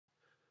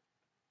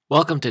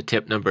Welcome to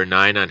tip number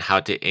 9 on how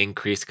to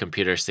increase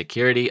computer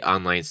security,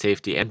 online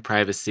safety, and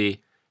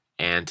privacy.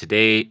 And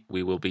today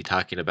we will be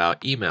talking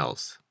about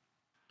emails.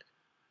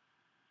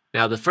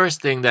 Now, the first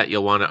thing that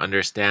you'll want to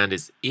understand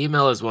is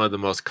email is one of the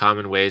most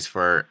common ways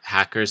for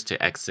hackers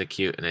to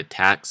execute an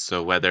attack.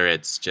 So, whether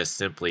it's just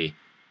simply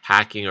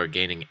hacking or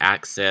gaining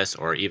access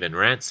or even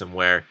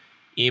ransomware,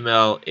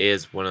 email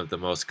is one of the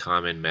most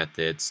common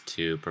methods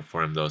to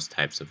perform those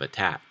types of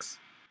attacks.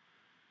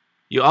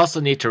 You also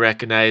need to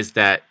recognize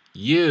that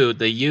you,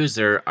 the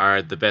user,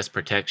 are the best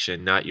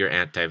protection, not your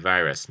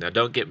antivirus. Now,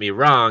 don't get me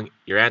wrong,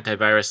 your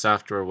antivirus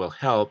software will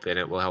help, and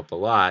it will help a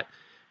lot.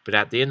 But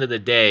at the end of the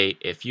day,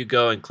 if you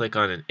go and click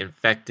on an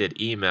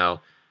infected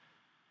email,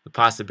 the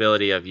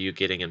possibility of you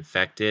getting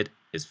infected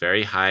is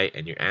very high,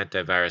 and your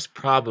antivirus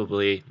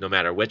probably, no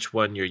matter which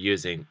one you're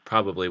using,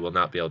 probably will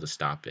not be able to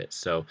stop it.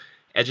 So,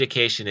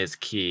 education is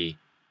key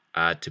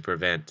to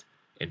prevent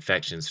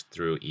infections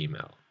through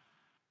email.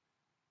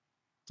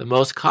 The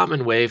most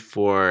common way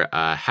for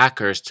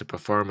hackers to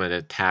perform an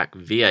attack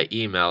via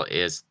email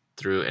is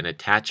through an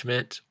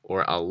attachment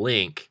or a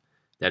link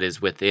that is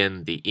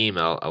within the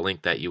email, a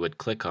link that you would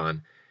click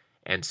on.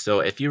 And so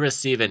if you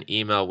receive an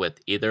email with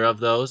either of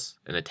those,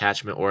 an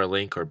attachment or a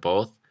link or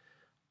both,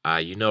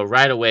 you know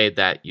right away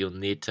that you'll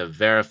need to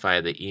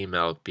verify the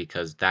email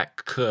because that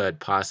could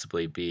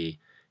possibly be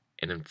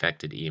an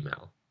infected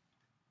email.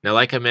 Now,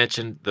 like I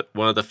mentioned,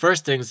 one of the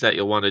first things that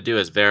you'll want to do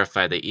is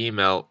verify the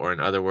email, or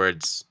in other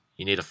words,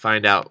 you need to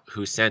find out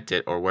who sent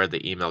it or where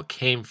the email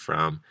came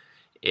from.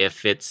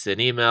 If it's an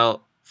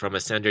email from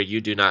a sender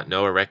you do not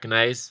know or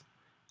recognize,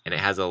 and it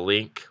has a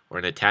link or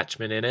an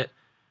attachment in it,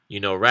 you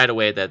know right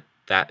away that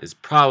that is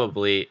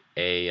probably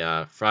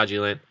a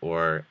fraudulent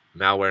or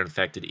malware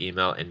infected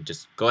email, and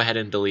just go ahead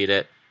and delete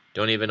it.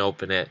 Don't even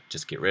open it,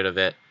 just get rid of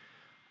it.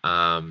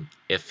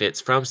 If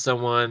it's from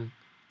someone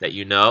that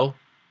you know,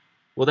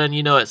 well, then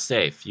you know it's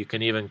safe. You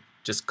can even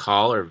just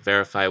call or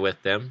verify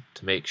with them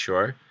to make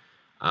sure.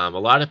 A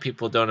lot of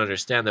people don't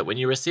understand that when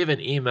you receive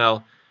an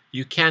email,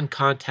 you can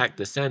contact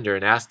the sender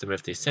and ask them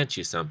if they sent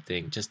you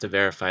something just to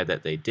verify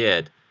that they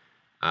did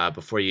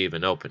before you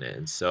even open it.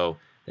 And so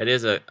that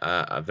is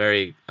a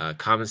very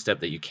common step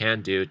that you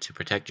can do to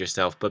protect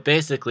yourself. But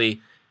basically,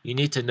 you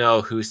need to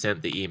know who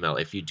sent the email.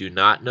 If you do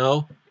not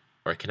know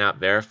or cannot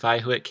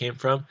verify who it came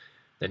from,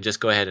 then just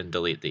go ahead and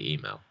delete the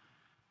email.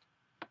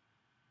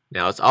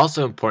 Now, it's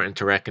also important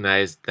to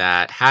recognize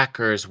that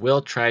hackers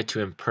will try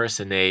to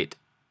impersonate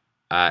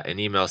an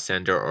email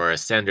sender or a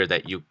sender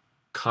that you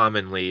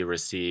commonly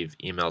receive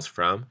emails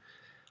from.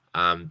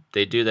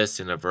 They do this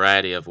in a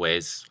variety of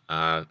ways.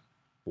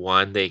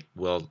 One, they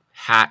will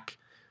hack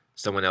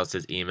someone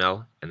else's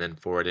email and then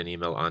forward an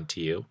email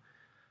onto you.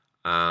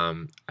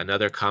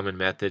 Another common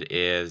method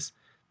is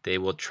they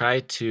will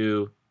try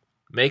to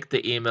make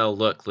the email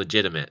look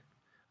legitimate,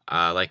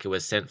 like it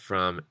was sent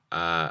from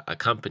a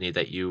company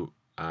that you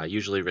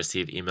usually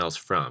receive emails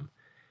from.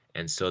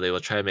 And so they will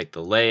try to make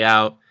the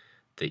layout,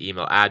 the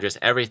email address,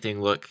 everything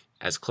look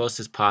as close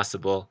as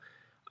possible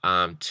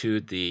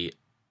to the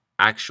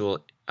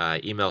actual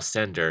email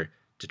sender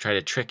to try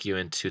to trick you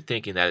into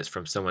thinking that it's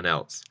from someone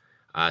else,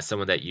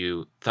 someone that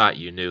you thought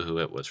you knew who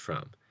it was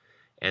from.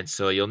 And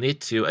so you'll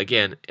need to,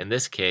 again, in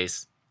this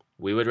case,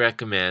 we would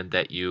recommend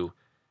that you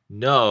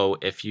know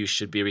if you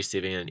should be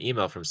receiving an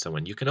email from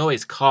someone. You can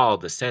always call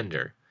the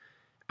sender,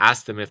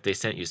 ask them if they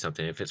sent you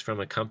something. If it's from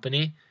a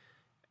company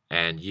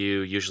and you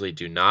usually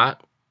do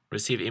not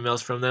receive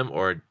emails from them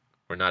or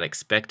not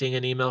expecting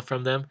an email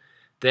from them,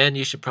 then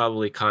you should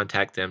probably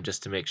contact them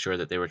just to make sure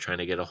that they were trying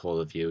to get a hold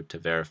of you to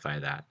verify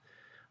that.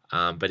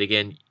 But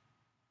again,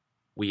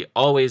 we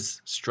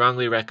always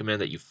strongly recommend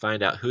that you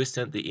find out who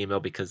sent the email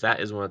because that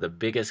is one of the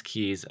biggest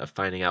keys of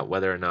finding out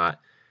whether or not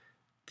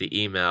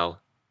the email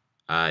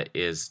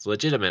is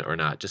legitimate or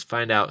not. Just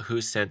find out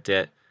who sent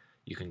it.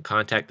 You can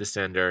contact the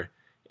sender.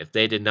 If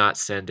they did not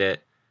send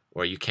it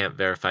or you can't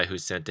verify who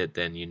sent it,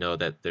 then you know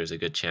that there's a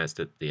good chance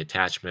that the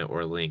attachment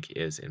or link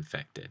is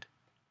infected.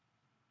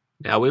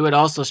 Now, we would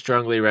also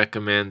strongly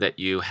recommend that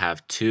you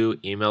have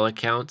 2 email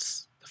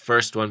accounts. The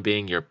first one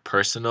being your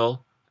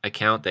personal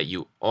account that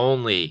you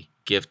only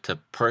give to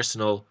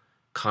personal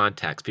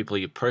contacts, people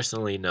you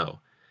personally know.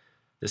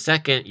 The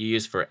second you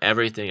use for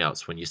everything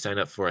else. When you sign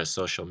up for a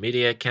social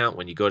media account,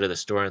 when you go to the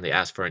store and they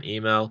ask for an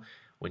email,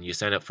 when you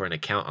sign up for an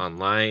account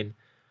online,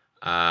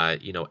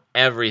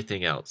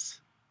 everything else.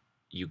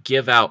 You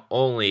give out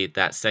only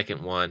that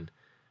second one.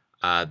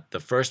 The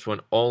first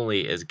one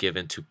only is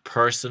given to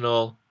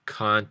personal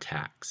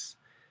contacts.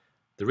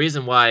 The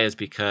reason why is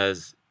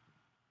because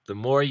the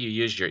more you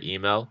use your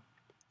email,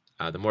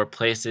 the more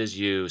places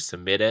you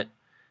submit it,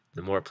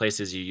 the more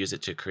places you use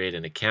it to create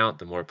an account,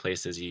 the more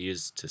places you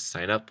use to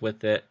sign up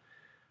with it,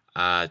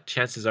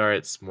 chances are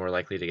it's more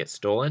likely to get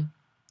stolen.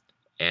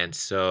 And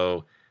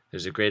so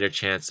there's a greater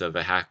chance of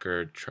a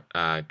hacker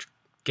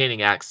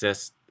gaining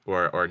access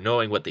or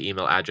knowing what the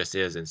email address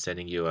is and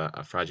sending you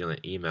a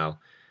fraudulent email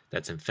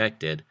that's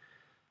infected.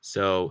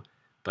 So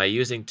by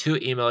using 2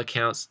 email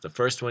accounts, the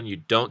first one you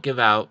don't give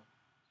out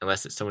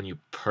unless it's someone you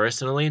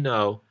personally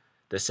know.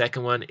 The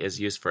second one is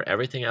used for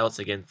everything else,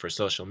 again, for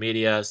social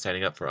media,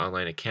 signing up for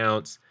online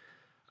accounts,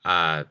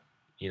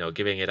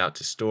 giving it out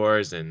to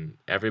stores and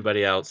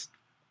everybody else.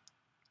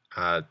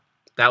 That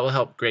will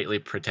help greatly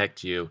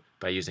protect you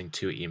by using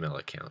 2 email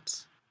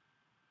accounts.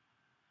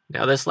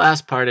 Now, this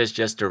last part is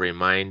just a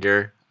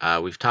reminder.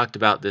 We've talked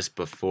about this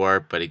before,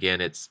 but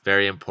again, it's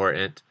very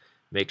important.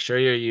 Make sure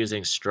you're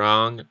using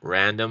strong,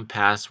 random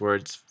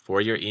passwords for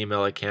your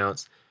email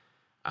accounts.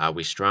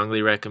 We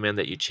strongly recommend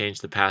that you change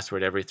the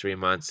password every 3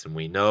 months, and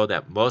we know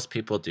that most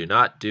people do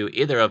not do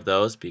either of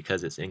those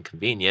because it's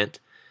inconvenient.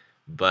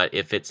 But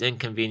if it's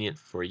inconvenient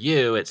for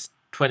you, it's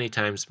 20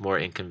 times more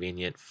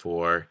inconvenient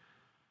for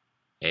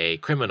a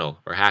criminal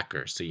or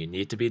hacker. So you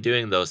need to be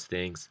doing those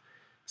things.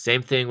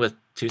 Same thing with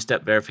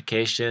two-step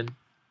verification.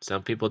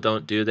 Some people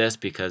don't do this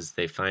because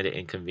they find it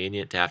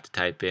inconvenient to have to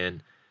type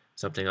in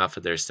something off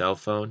of their cell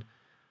phone.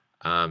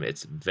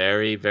 It's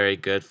very, very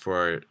good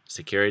for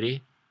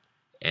security.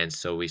 And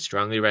so we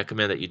strongly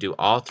recommend that you do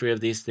all 3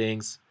 of these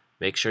things.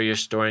 Make sure you're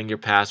storing your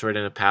password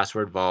in a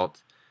password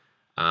vault.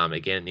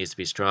 Again, it needs to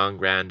be strong,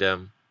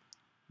 random.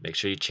 Make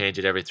sure you change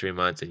it every 3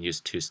 months and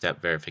use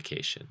two-step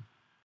verification.